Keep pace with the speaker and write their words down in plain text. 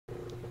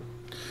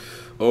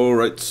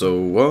Alright, so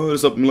what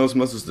is up, Milas?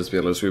 This is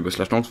Sweboys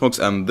 / NoxFox,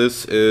 and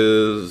this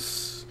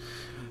is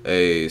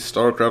a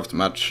StarCraft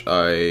match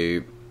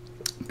I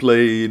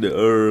played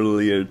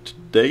earlier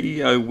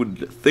today, I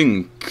would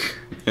think.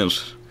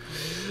 Yes.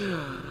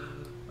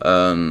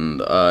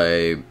 And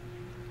I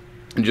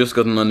just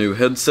gotten a new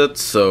headset,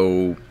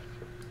 so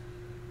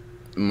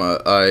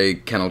I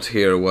cannot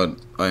hear what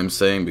I'm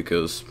saying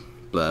because,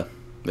 blah,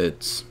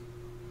 it's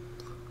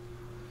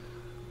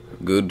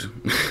good.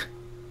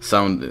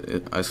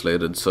 Sound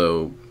isolated,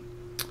 so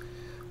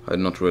I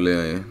don't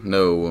really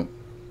know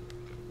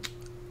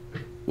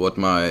what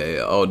my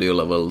audio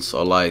levels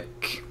are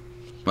like.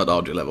 Not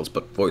audio levels,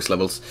 but voice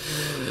levels.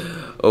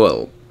 Oh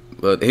well.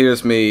 But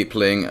here's me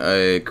playing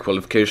a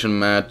qualification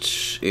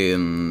match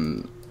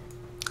in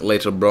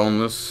later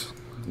bronze,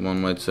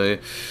 one might say.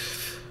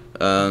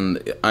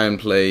 And I'm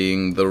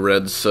playing the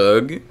red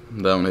Zerg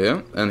down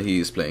here, and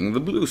he's playing the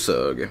blue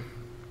Zerg.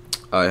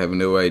 I have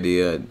no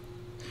idea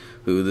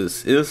who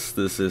this is.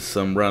 This is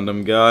some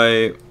random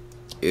guy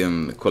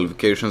in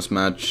qualifications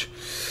match.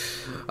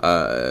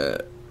 I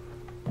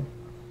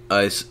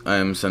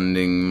am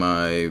sending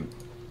my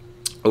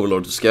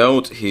overlord to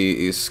scout.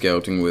 He is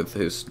scouting with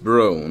his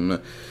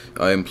drone.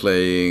 I am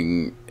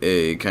playing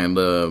a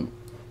kinda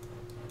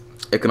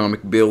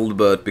economic build,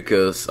 but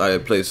because I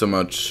play so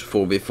much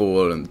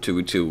 4v4 and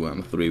 2v2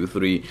 and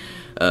 3v3,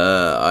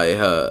 I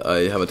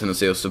have a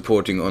tendency of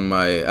supporting on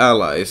my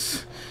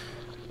allies.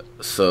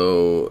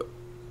 So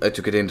I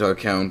took it into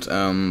account,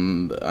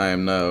 and I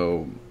am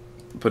now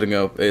putting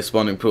up a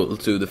spawning pool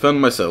to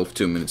defend myself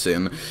 2 minutes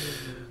in,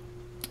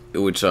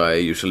 which I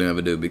usually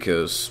never do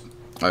because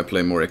I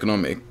play more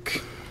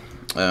economic.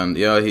 And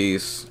yeah,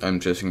 I'm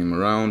chasing him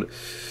around.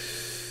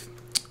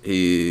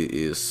 He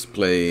is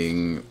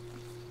playing,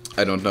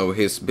 I don't know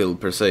his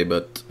build per se,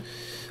 but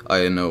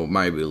I know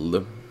my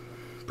build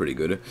pretty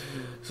good.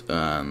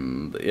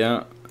 And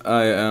yeah,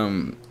 I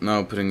am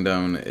now putting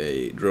down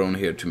a drone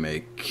here to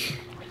make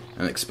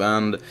and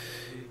expand.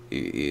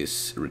 He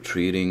is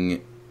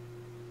retreating.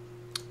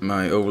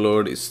 My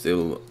overlord is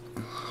still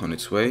on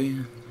its way.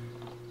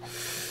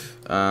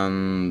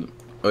 And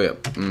oh yeah,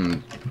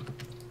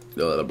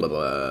 blah, blah,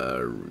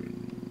 blah.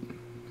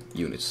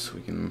 Units.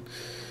 We can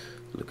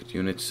look at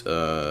units.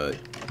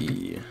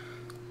 E.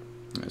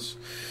 Yes,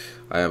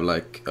 I have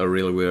like a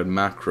real weird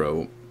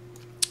macro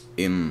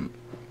in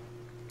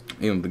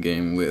the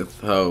game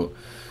with how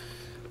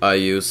I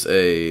use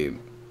a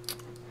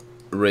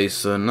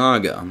Racer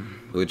Naga,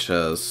 which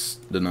has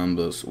the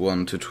numbers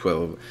 1 to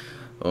 12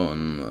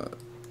 on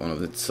one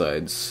of its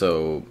sides,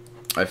 so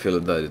I feel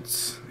that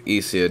it's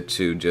easier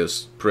to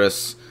just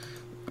press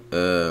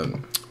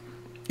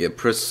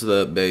press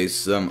the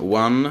base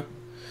 1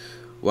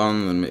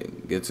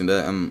 and gets in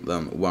there, and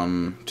then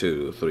 1,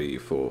 2, 3,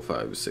 4,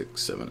 5,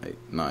 6, 7, 8,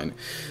 9,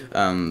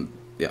 and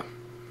yeah,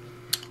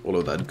 all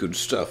of that good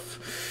stuff.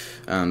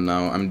 And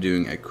now I'm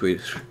doing a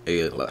quick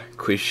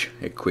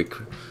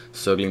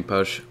circling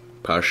push.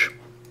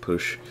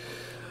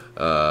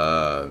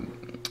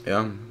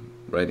 Yeah,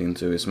 right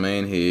into his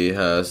main. He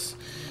has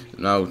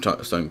now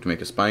starting to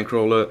make a spine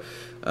crawler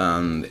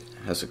and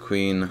has a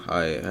queen.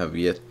 I have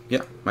yet,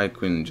 yeah, my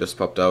queen just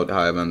popped out.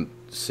 I haven't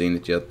seen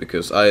it yet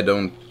because I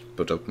don't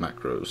put up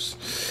macros.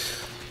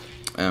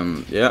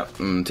 Yeah,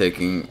 I'm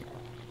taking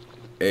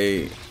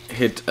a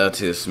hit at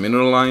his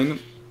mineral line.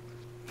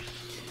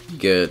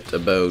 Get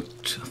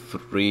about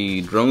 3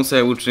 drones,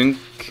 I would think,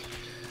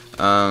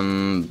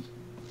 and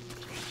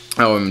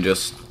now I'm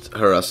just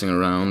harassing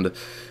around.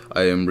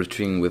 I am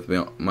retreating with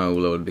my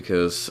overlord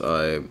because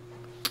I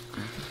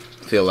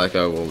feel like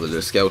I've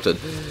already scouted.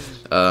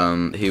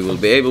 He will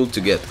be able to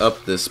get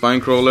up the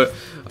spine crawler.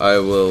 I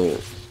will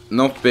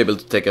not be able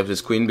to take up his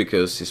queen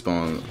because he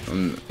spawned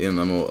in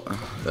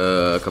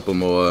a couple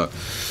more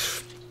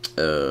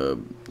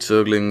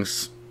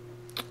Zerglings.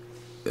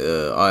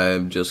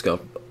 I've just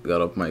got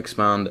up my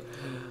expand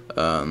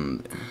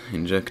and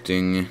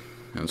injecting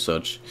and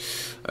such.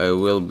 I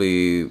will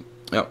be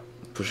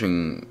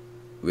pushing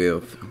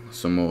with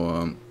some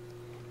more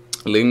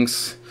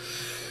links,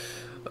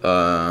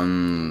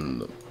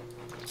 and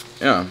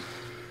yeah,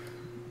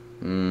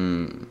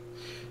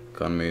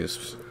 economy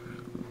is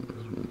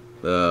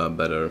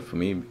better for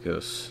me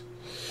because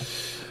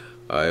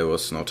I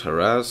was not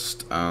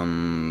harassed,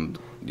 and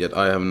yet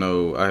I have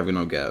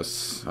no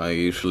gas. I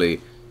usually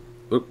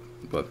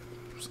but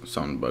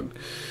sound bugged.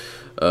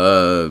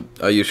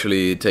 I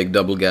usually take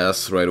double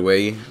gas right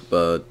away,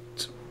 but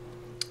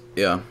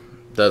yeah,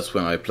 that's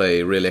when I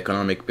play really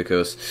economic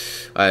because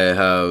I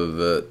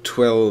have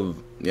 12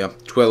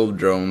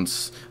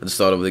 drones at the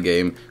start of the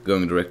game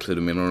going directly to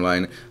the mineral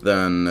line,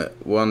 then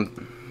one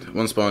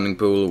spawning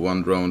pool,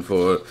 1 drone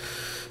for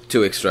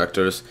 2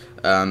 extractors,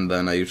 and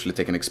then I usually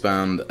take an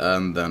expand,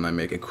 and then I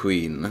make a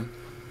queen,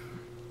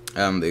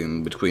 and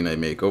in between I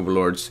make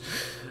overlords.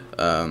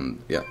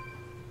 Yeah.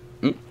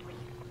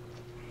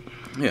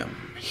 Yeah,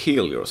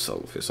 heal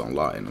yourself is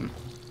online.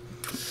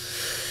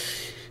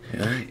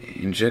 Yeah,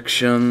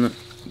 injection,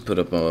 put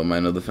up a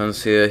minor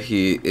defense here.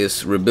 He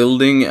is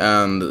rebuilding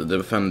and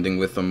defending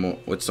with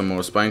some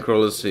more spine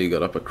crawlers. He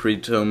got up a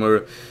Creed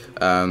Tomer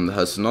and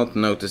has not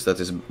noticed that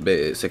his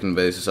second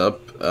base is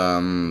up.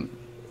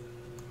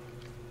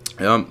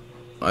 Yeah,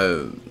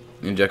 I'm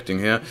injecting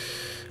here.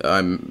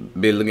 I'm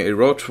building a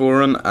Roach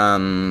Warren,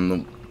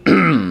 and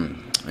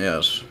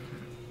yes,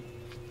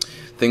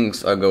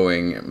 things are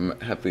going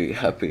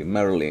happy,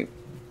 merrily.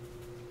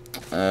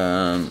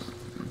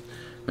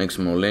 Make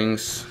some more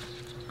links.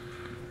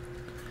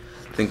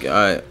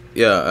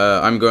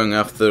 I'm going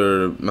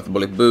after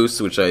metabolic boosts,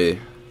 which I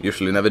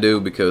usually never do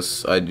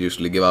because I'd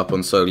usually give up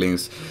on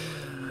Zerglings.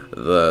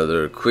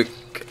 They're quick,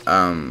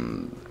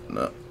 and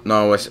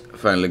now I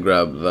finally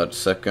grab that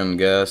second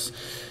gas,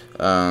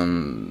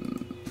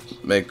 and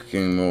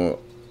making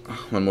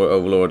one more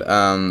Overlord,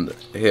 and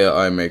here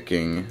I'm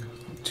making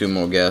 2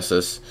 more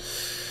gases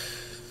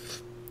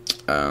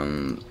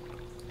and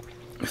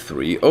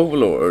 3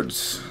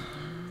 Overlords.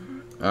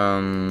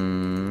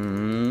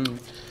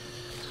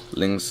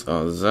 Links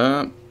are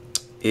there.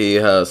 He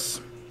has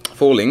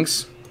 4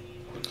 links,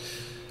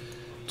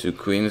 2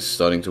 queens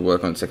starting to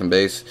work on second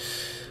base.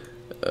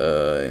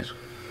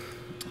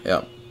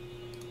 Yeah,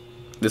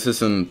 this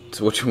isn't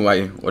what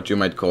you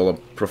might call a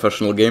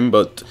professional game,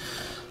 but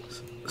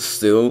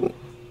still,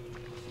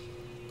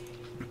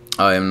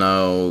 I am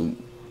now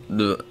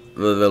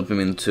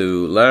developing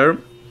into lair.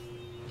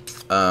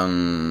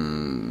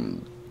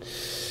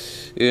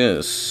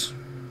 Yes,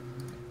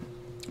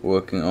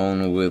 working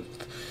on with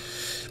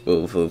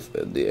both of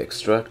the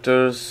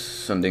extractors,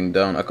 sending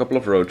down a couple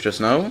of roaches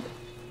now.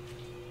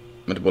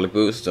 Metabolic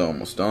boost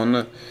almost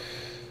done.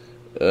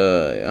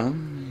 Yeah,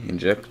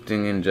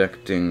 injecting,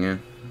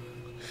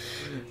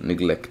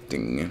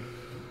 neglecting.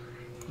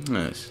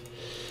 Nice.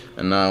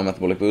 And now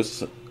metabolic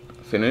boost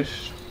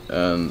finished,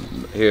 and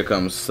here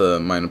comes the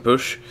minor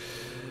push.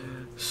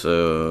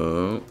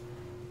 So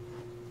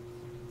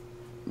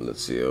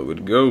let's see how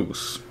it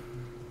goes.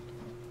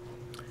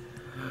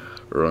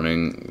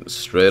 Running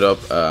straight up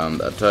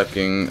and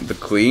attacking the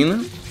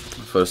queen.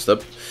 First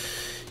up,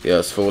 he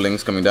has 4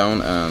 links coming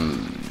down and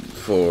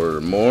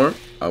 4 more,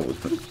 I would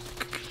think.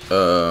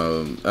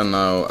 And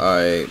now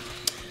I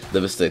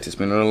devastate his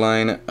mineral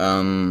line,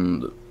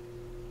 and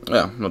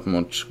yeah, not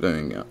much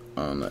going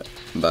on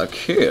back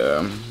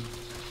here.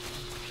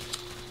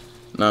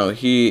 Now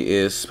he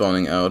is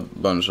spawning out a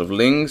bunch of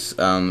links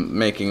and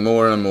making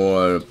more and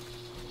more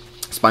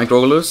spine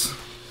crawlers.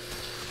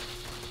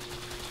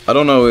 I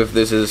don't know if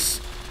this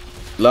is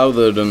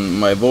louder than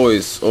my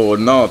voice or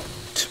not,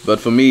 but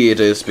for me it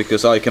is,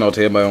 because I cannot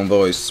hear my own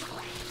voice.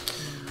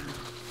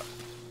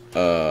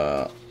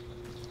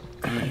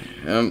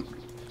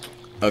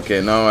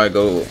 Okay, now I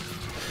go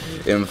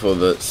in for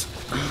this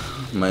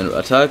minor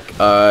attack.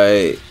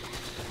 I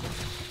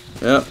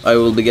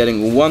will be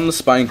getting 1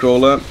 spine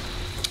crawler.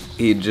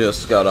 He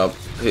just got up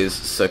his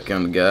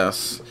second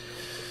gas,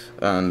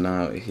 and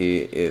now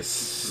he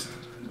is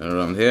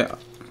around here.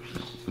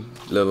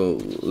 Little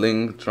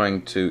Ling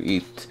trying to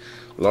eat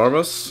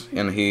larvas,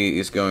 and he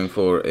is going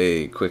for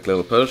a quick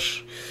little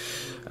push,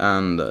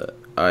 and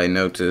I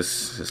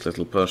notice his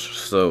little push,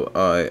 so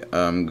I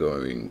am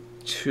going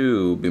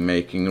to be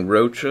making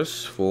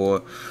roaches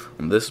for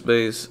this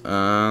base,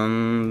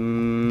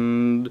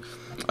 and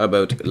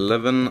about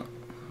 11,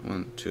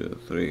 1, 2,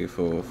 3,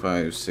 4,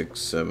 5, 6,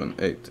 7,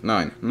 8,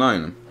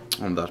 9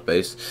 on that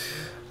base.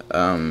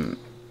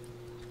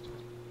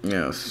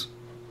 Yes,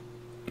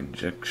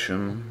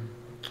 injection.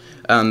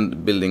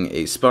 And building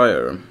a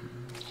spire.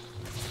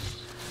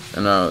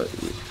 And now,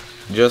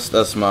 just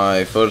as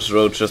my first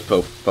roaches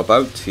pop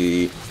out,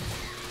 he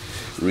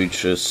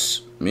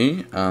reaches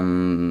me,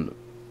 and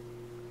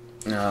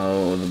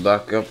now the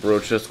backup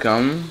roaches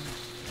come.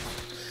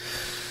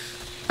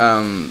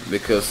 And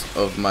because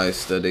of my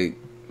steady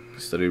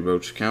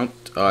roach count,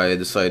 I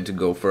decided to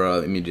go for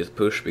an immediate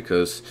push,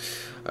 because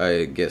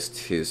I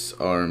guessed his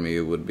army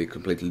would be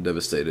completely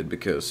devastated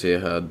because he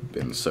had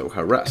been so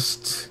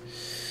harassed.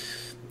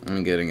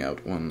 I'm getting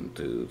out 1,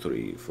 2,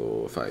 3,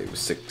 4, 5,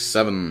 6,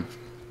 7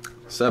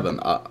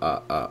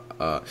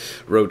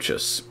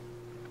 roaches.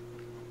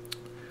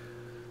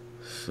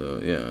 So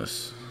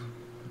yes,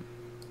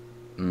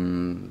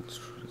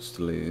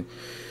 still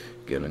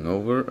getting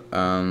over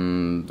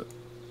and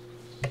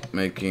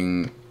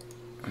making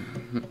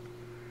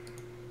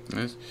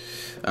nice,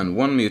 and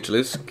 1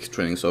 Mutalisk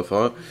training so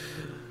far,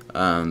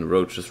 and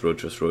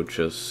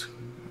roaches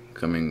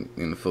coming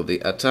in for the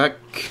attack.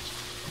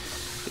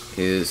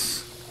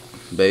 His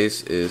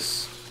base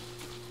is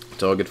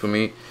target for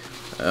me.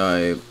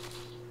 I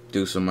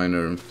do some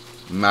minor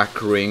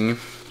macroing,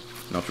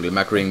 not really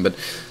macroing, but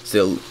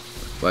still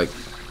like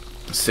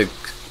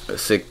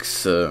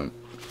six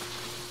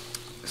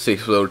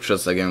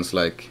roaches against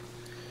like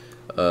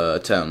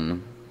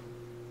 10.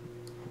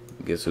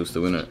 Guess who's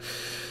the winner?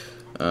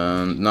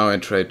 And now I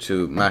try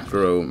to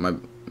macro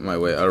my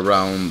way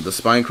around the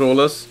spine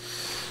crawlers.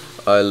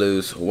 I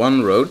lose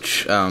 1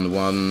 roach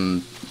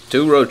and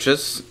 2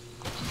 roaches,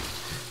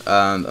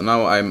 and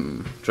now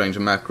I'm trying to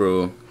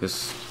macro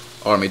his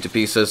army to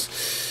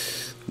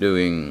pieces,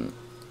 doing,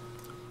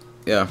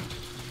 yeah,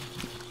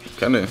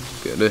 kind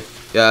of good.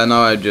 Yeah,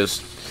 now I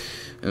just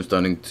am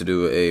starting to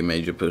do a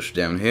major push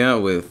down here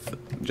with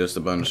just a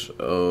bunch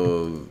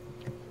of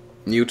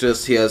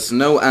neuters. He has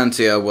no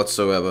anti-air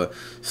whatsoever,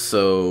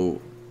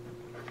 so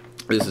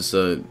this is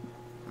a,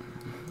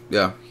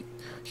 yeah,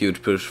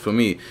 huge push for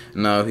me.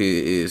 Now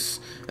he is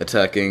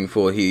attacking,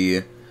 for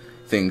he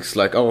thinks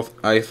like, oh,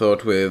 I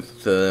thought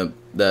with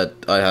that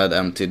I had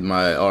emptied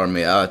my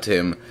army at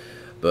him,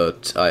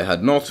 but I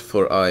had not,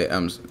 for I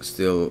am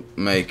still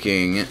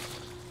making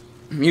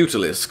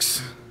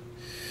mutalisks.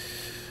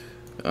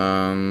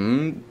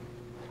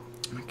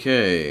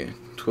 Okay,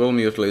 12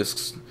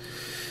 mutalisks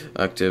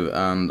active,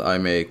 and I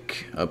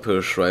make a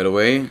push right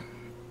away.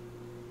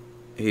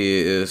 He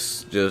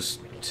is just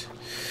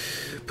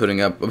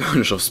putting up a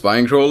bunch of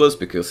spine crawlers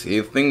because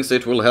he thinks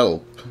it will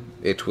help.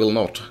 It will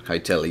not, I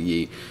tell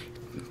ye.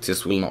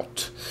 This will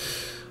not.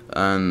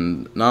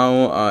 And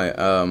now I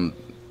am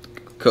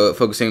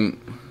focusing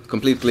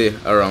completely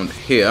around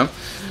here.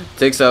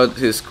 Takes out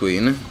his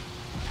queen.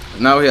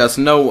 Now he has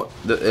no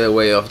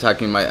way of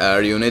attacking my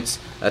air units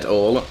at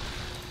all.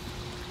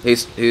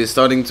 He's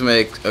starting to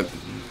make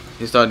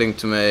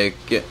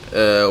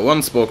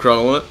one spore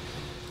crawler.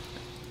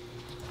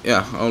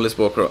 Yeah,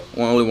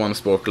 only one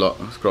spore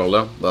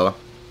crawler. Blah.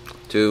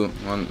 2,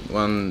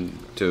 1,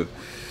 2.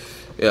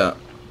 Yeah.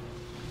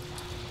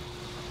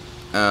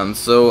 And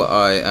so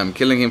I am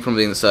killing him from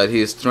the inside.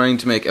 He is trying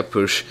to make a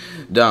push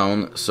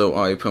down, so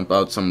I pump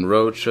out some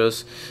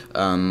roaches,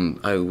 and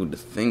I would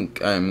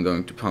think I'm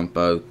going to pump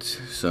out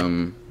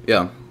some,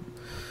 yeah,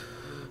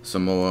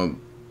 some more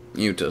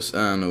mutas.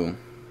 And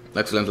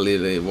accidentally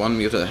the one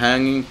muta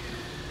hanging,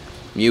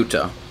 yeah,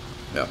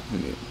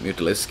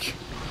 mutalisk.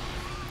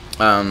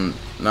 And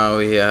now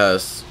he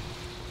has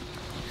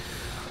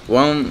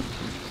one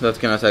that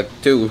can attack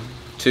two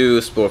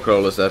spore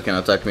crawlers that can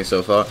attack me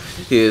so far.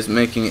 He is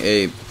making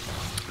a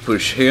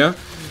push here.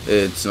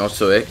 It's not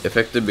so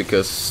effective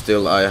because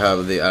still I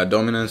have the air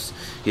dominance.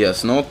 He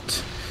has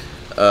not.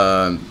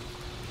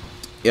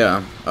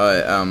 Yeah,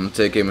 I am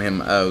taking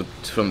him out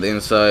from the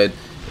inside,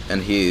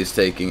 and he is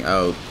taking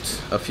out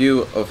a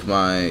few of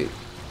my,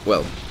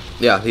 well,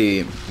 yeah,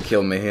 he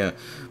killed me here,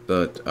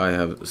 but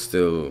I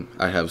still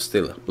have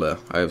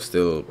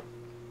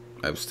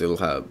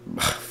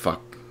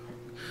fuck.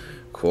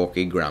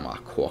 Quirky grammar.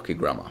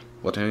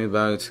 What am I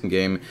about?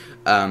 Game,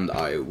 and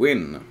I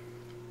win.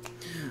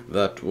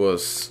 That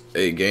was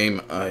a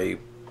game I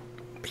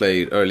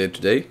played earlier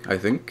today, I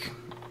think,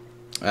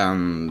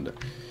 and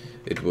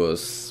it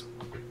was,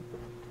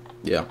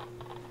 yeah,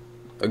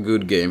 a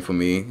good game for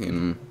me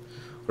in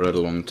a rather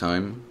long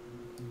time.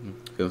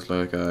 Feels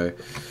like I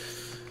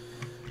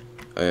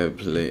have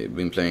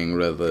been playing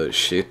rather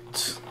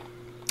shit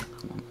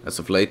as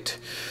of late,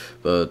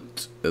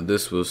 but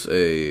this was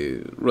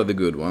a rather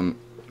good one.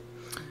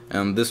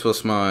 And this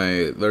was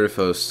my very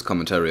first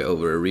commentary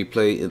over a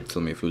replay.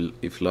 Tell me if you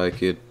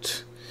like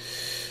it.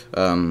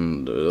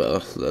 And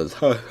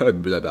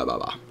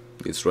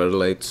it's rather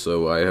late,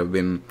 so I have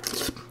been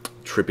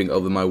tripping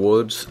over my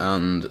words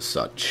and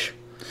such.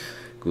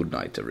 Good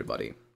night, everybody.